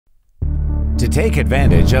To take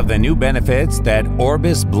advantage of the new benefits that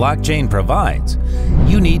ORBIS Blockchain provides,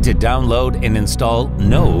 you need to download and install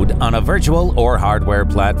Node on a virtual or hardware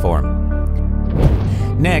platform.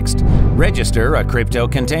 Next, register a crypto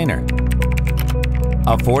container.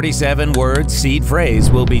 A 47-word seed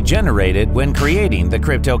phrase will be generated when creating the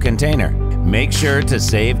crypto container. Make sure to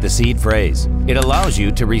save the seed phrase. It allows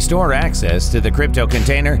you to restore access to the crypto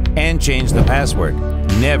container and change the password.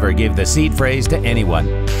 Never give the seed phrase to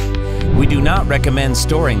anyone. We do not recommend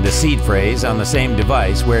storing the seed phrase on the same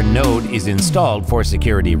device where Node is installed for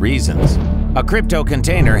security reasons. A crypto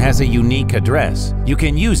container has a unique address. You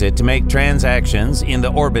can use it to make transactions in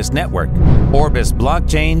the ORBIS network. ORBIS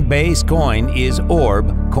Blockchain-based coin is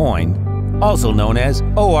ORB Coin, also known as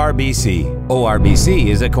ORBC. ORBC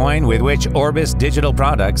is a coin with which ORBIS digital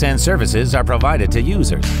products and services are provided to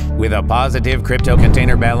users. With a positive crypto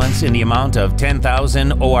container balance in the amount of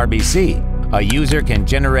 10,000 ORBC, a user can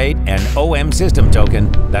generate an OM system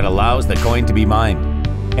token that allows the coin to be mined.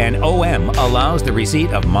 An OM allows the receipt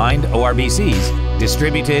of mined ORBCs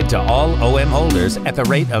distributed to all OM holders at the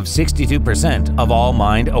rate of 62% of all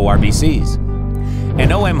mined ORBCs.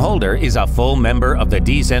 An OM holder is a full member of the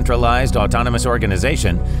Decentralized Autonomous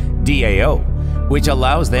Organization, DAO, which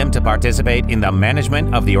allows them to participate in the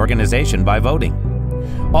management of the organization by voting.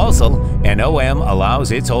 Also, an OM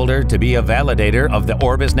allows its holder to be a validator of the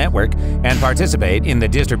ORBIS network and participate in the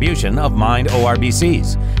distribution of mined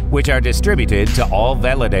ORBCs, which are distributed to all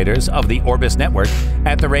validators of the ORBIS network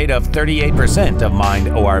at the rate of 38% of mined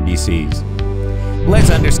ORBCs. Let's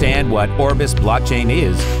understand what ORBIS Blockchain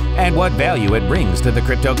is and what value it brings to the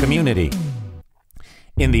crypto community.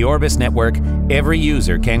 In the ORBIS network, every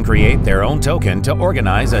user can create their own token to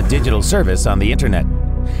organize a digital service on the internet.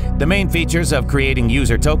 The main features of creating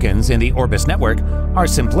user tokens in the ORBIS network are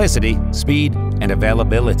simplicity, speed, and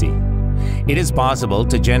availability. It is possible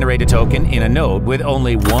to generate a token in a node with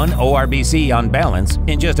only one ORBC on balance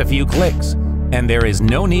in just a few clicks, and there is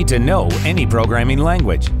no need to know any programming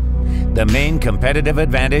language. The main competitive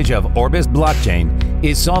advantage of ORBIS Blockchain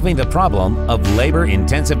is solving the problem of labor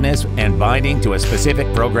intensiveness and binding to a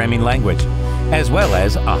specific programming language, as well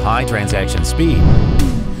as a high transaction speed.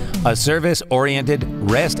 A service-oriented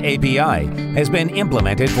REST API has been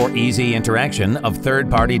implemented for easy interaction of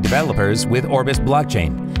third-party developers with ORBIS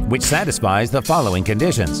Blockchain, which satisfies the following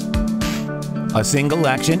conditions: a single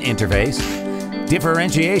action interface,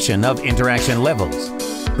 differentiation of interaction levels,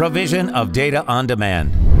 provision of data on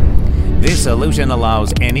demand. This solution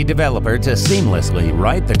allows any developer to seamlessly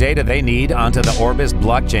write the data they need onto the ORBIS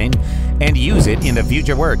blockchain and use it in the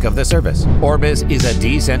future work of the service. ORBIS is a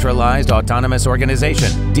decentralized autonomous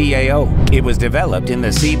organization, DAO. It was developed in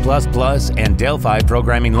the C++ and Delphi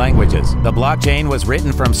programming languages. The blockchain was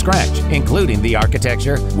written from scratch, including the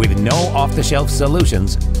architecture, with no off-the-shelf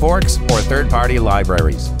solutions, forks, or third-party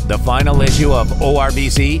libraries. The final issue of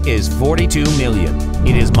ORBC is 42 million.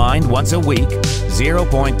 It is mined once a week,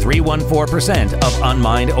 0.314% of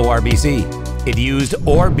unmined ORBC. It used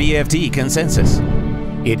ORBFT consensus.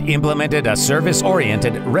 It implemented a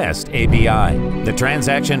service-oriented REST API. The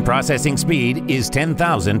transaction processing speed is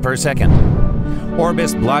 10,000 per second.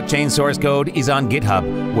 ORBIS blockchain source code is on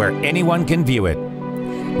GitHub, where anyone can view it.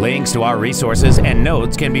 Links to our resources and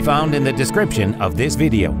notes can be found in the description of this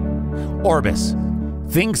video. ORBIS.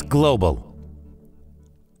 Thinks global.